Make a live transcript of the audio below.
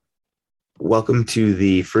Welcome to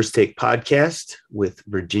the FirstTake Podcast with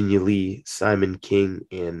Virginia Lee, Simon King,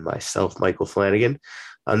 and myself, Michael Flanagan.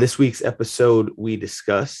 On this week's episode, we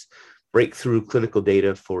discuss breakthrough clinical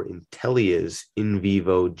data for Intellia's in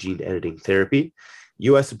vivo gene editing therapy,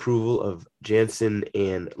 U.S. approval of Janssen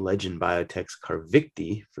and Legend Biotech's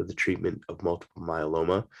Carvykti for the treatment of multiple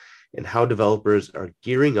myeloma, and how developers are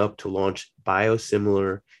gearing up to launch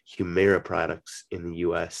biosimilar Humira products in the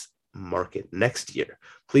U.S. market next year.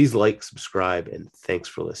 Please like, subscribe, and thanks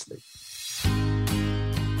for listening.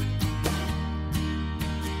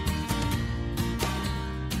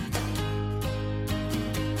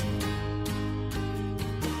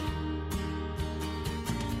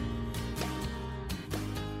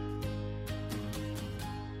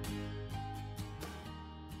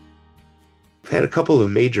 We've had a couple of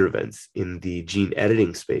major events in the gene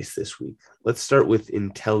editing space this week. Let's start with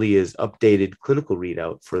Intellia's updated clinical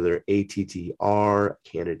readout for their ATTR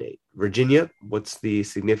candidate. Virginia, what's the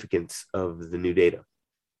significance of the new data?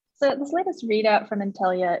 So this latest readout from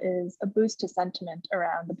Intellia is a boost to sentiment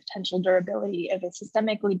around the potential durability of a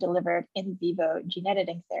systemically delivered in vivo gene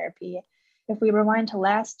editing therapy. If we rewind to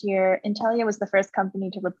last year, Intellia was the first company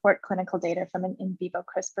to report clinical data from an in vivo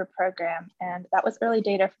CRISPR program, and that was early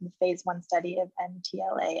data from the phase 1 study of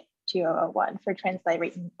NTLA-2001 for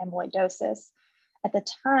transthyretin amyloidosis. At the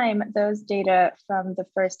time, those data from the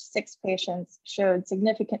first 6 patients showed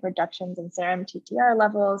significant reductions in serum TTR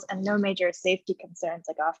levels and no major safety concerns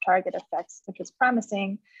like off-target effects, which was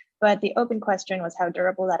promising. But the open question was how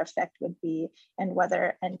durable that effect would be and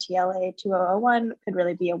whether NTLA-2001 could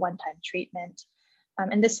really be a one-time treatment.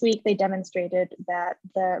 And this week, they demonstrated that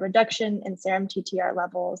the reduction in serum TTR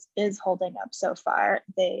levels is holding up so far.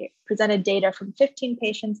 They presented data from 15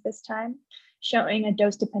 patients this time, showing a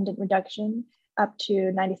dose-dependent reduction up to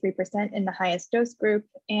 93% in the highest dose group.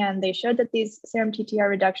 And they showed that these serum TTR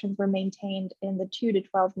reductions were maintained in the 2 to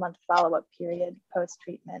 12-month follow-up period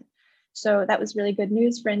post-treatment. So that was really good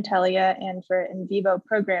news for Intellia and for in vivo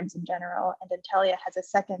programs in general. And Intellia has a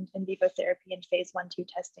second in vivo therapy in phase 1/2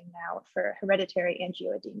 testing now for hereditary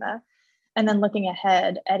angioedema. And then looking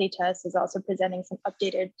ahead, Editas is also presenting some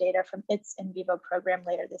updated data from its in vivo program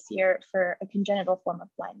later this year for a congenital form of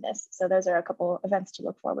blindness. So those are a couple events to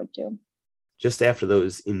look forward to. Just after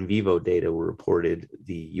those in vivo data were reported,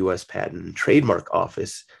 the U.S. Patent and Trademark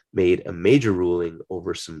Office made a major ruling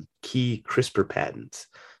over some key CRISPR patents.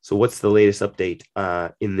 So what's the latest update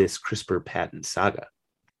in this CRISPR patent saga?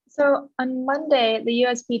 So on Monday, the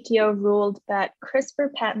USPTO ruled that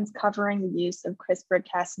CRISPR patents covering the use of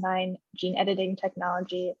CRISPR-Cas9 gene editing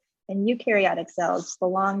technology in eukaryotic cells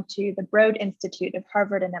belong to the Broad Institute of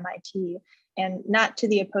Harvard and MIT, and not to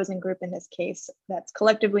the opposing group in this case, that's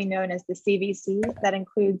collectively known as the CVC. That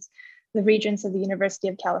includes the regents of the University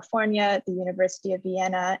of California, the University of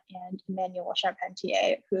Vienna, and Emmanuel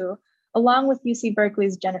Charpentier, who, along with UC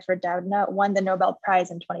Berkeley's Jennifer Doudna, won the Nobel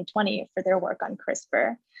Prize in 2020 for their work on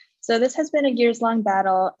CRISPR. So this has been a years-long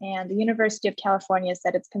battle, and the University of California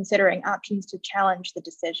said it's considering options to challenge the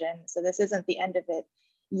decision. So this isn't the end of it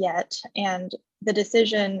yet. And the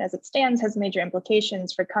decision as it stands has major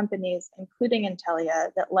implications for companies, including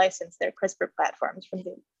Intellia, that license their CRISPR platforms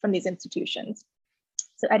from these institutions.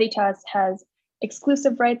 So Editas has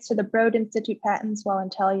exclusive rights to the Broad Institute patents, while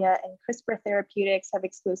Intellia and CRISPR Therapeutics have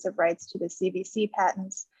exclusive rights to the CVC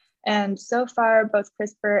patents. And so far, both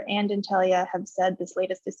CRISPR and Intellia have said this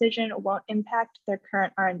latest decision won't impact their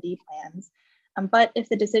current R&D plans. But if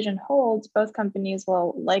the decision holds, both companies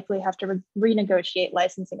will likely have to renegotiate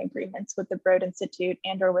licensing agreements with the Broad Institute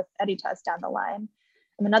and or with Editas down the line.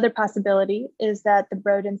 And another possibility is that the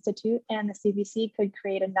Broad Institute and the CVC could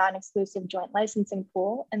create a non-exclusive joint licensing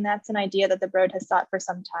pool. And that's an idea that the Broad has sought for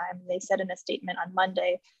some time. They said in a statement on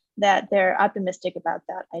Monday that they're optimistic about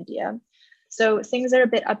that idea. So things are a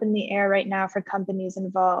bit up in the air right now for companies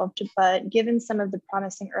involved, but given some of the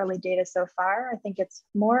promising early data so far, I think it's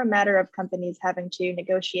more a matter of companies having to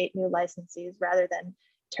negotiate new licenses rather than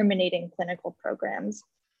terminating clinical programs.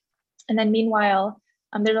 And then meanwhile,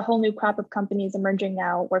 there's a whole new crop of companies emerging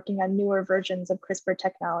now working on newer versions of CRISPR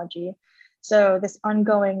technology. So this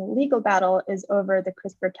ongoing legal battle is over the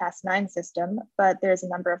CRISPR-Cas9 system, but there's a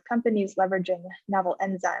number of companies leveraging novel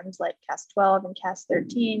enzymes like Cas12 and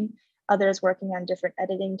Cas13, others working on different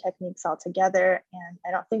editing techniques altogether. And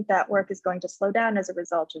I don't think that work is going to slow down as a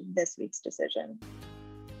result of this week's decision.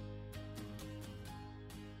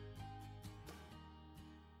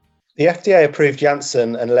 The FDA approved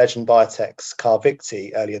Janssen and Legend Biotech's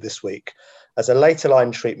Carvykti earlier this week as a later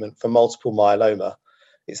line treatment for multiple myeloma.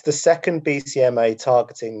 It's the second BCMA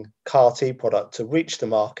targeting CAR-T product to reach the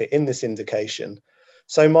market in this indication.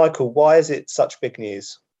 So, Michael, why is it such big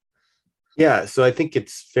news? Yeah, so I think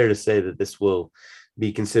it's fair to say that this will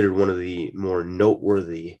be considered one of the more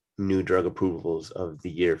noteworthy new drug approvals of the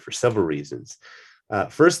year for several reasons.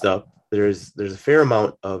 First up, there's a fair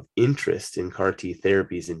amount of interest in CAR T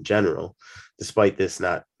therapies in general, despite this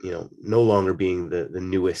not no longer being the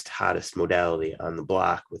newest hottest modality on the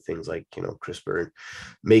block with things like CRISPR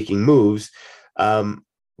making moves.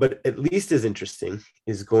 But at least as interesting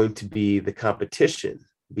is going to be the competition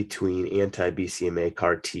between anti-BCMA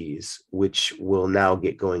CAR Ts, which will now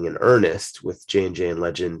get going in earnest with J&J and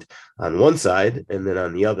Legend on one side, and then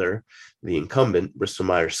on the other, the incumbent Bristol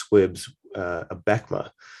Myers Squibb's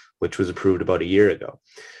Abecma, which was approved about a year ago.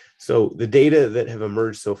 So the data that have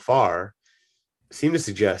emerged so far seem to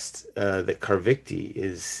suggest that Carvykti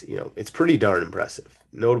is, it's pretty darn impressive.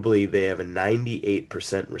 Notably, they have a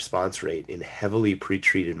 98% response rate in heavily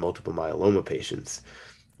pretreated multiple myeloma patients,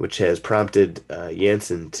 which has prompted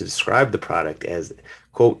Janssen to describe the product as,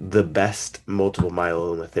 quote, the best multiple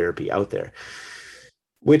myeloma therapy out there,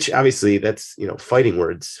 which obviously that's, fighting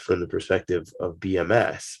words from the perspective of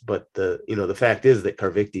BMS. But the fact is that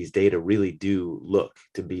Carvykti's data really do look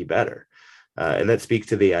to be better. And that speaks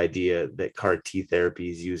to the idea that CAR T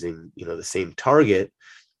therapies using, the same target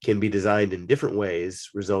can be designed in different ways,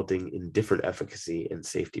 resulting in different efficacy and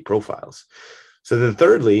safety profiles. So then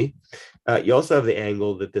thirdly, you also have the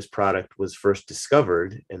angle that this product was first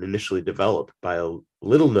discovered and initially developed by a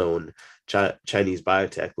little-known Chinese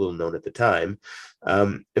biotech, little known at the time.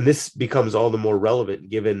 And this becomes all the more relevant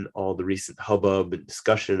given all the recent hubbub and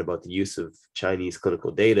discussion about the use of Chinese clinical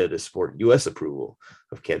data to support US approval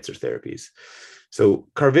of cancer therapies. So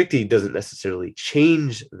Carvykti doesn't necessarily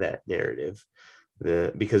change that narrative,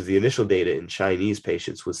 because the initial data in Chinese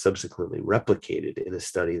patients was subsequently replicated in a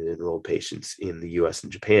study that enrolled patients in the US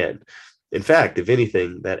and Japan. In fact, if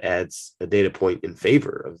anything, that adds a data point in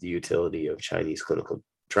favor of the utility of Chinese clinical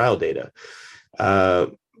trial data.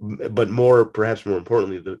 But perhaps more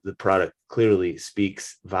importantly, the product clearly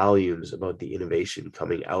speaks volumes about the innovation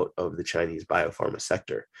coming out of the Chinese biopharma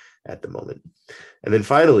sector at the moment. And then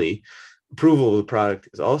finally, approval of the product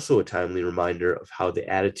is also a timely reminder of how the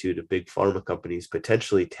attitude of big pharma companies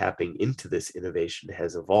potentially tapping into this innovation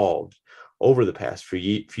has evolved over the past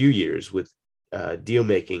few years, with deal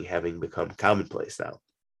making having become commonplace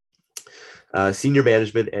now. Senior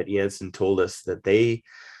management at Janssen told us that they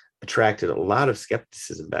attracted a lot of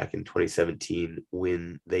skepticism back in 2017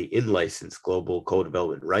 when they in-licensed global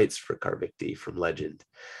co-development rights for Carvykti from Legend.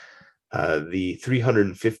 The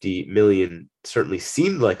 $350 million certainly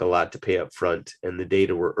seemed like a lot to pay up front, and the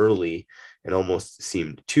data were early and almost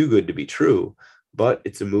seemed too good to be true. But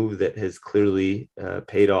it's a move that has clearly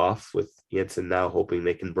paid off, with Janssen now hoping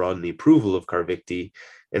they can broaden the approval of Carvykti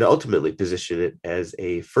and ultimately position it as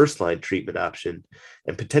a first-line treatment option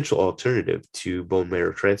and potential alternative to bone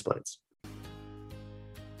marrow transplants.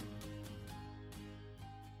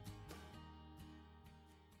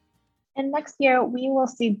 And next year, we will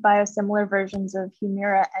see biosimilar versions of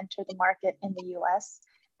Humira enter the market in the US.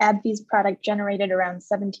 AbbVie's product generated around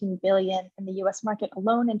 $17 billion in the US market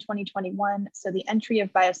alone in 2021. So the entry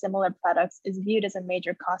of biosimilar products is viewed as a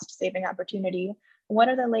major cost-saving opportunity. What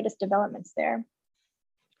are the latest developments there?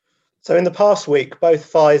 So in the past week,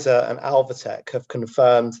 both Pfizer and Alvotech have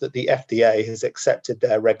confirmed that the FDA has accepted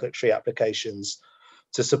their regulatory applications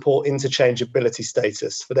to support interchangeability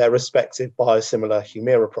status for their respective biosimilar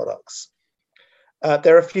Humira products.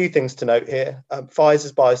 There are a few things to note here.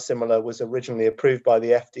 Pfizer's biosimilar was originally approved by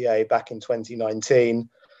the FDA back in 2019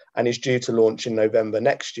 and is due to launch in November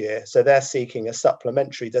next year. So they're seeking a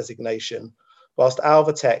supplementary designation, whilst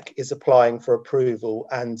Alvotech is applying for approval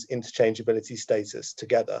and interchangeability status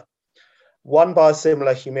together. One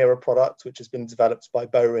biosimilar Humira product, which has been developed by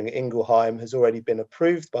Boehringer Ingelheim, has already been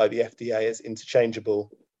approved by the FDA as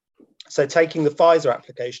interchangeable. So taking the Pfizer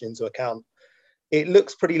application into account, it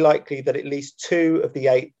looks pretty likely that at least 2 of the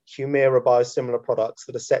 8 Humira biosimilar products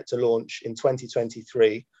that are set to launch in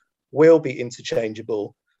 2023 will be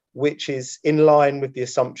interchangeable, which is in line with the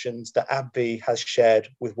assumptions that AbbVie has shared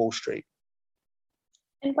with Wall Street.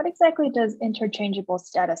 And what exactly does interchangeable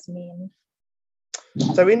status mean?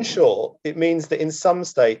 So in short, it means that in some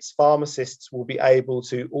states, pharmacists will be able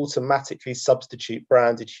to automatically substitute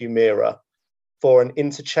branded Humira for an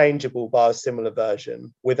interchangeable biosimilar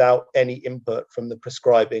version without any input from the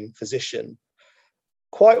prescribing physician.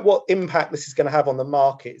 Quite what impact this is going to have on the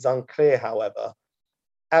market is unclear, however.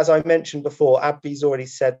 As I mentioned before, AbbVie's already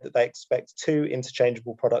said that they expect 2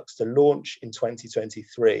 interchangeable products to launch in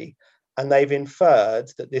 2023, and they've inferred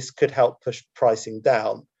that this could help push pricing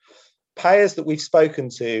down. Payers that we've spoken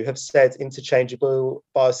to have said interchangeable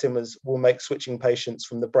biosimilars will make switching patients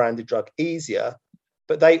from the branded drug easier,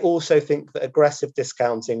 But they also think that aggressive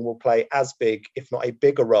discounting will play as big, if not a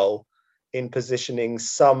bigger role, in positioning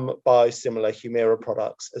some biosimilar Humira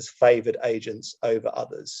products as favoured agents over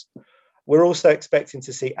others. We're also expecting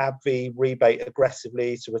to see AbbVie rebate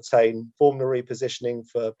aggressively to retain formulary positioning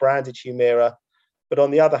for branded Humira. But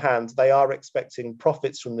on the other hand, they are expecting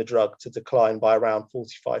profits from the drug to decline by around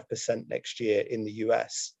 45% next year in the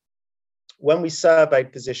US. When we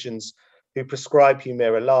surveyed physicians who prescribed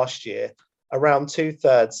Humira last year, around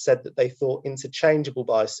 2/3 said that they thought interchangeable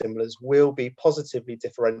biosimilars will be positively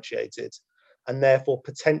differentiated and therefore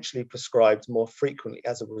potentially prescribed more frequently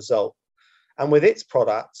as a result. And with its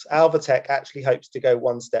products, Alvotech actually hopes to go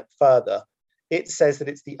one step further. It says that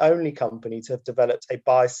it's the only company to have developed a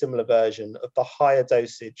biosimilar version of the higher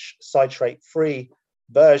dosage citrate-free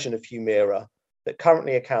version of Humira that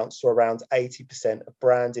currently accounts for around 80% of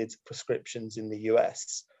branded prescriptions in the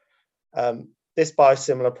US. This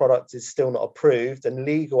biosimilar product is still not approved and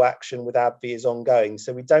legal action with AbbVie is ongoing.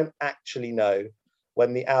 So we don't actually know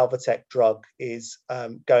when the Alvotech drug is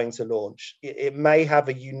going to launch. It may have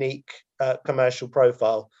a unique commercial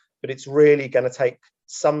profile, but it's really going to take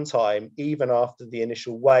some time, even after the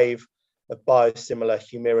initial wave of biosimilar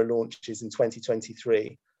Humira launches in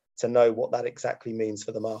 2023, to know what that exactly means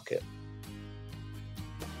for the market.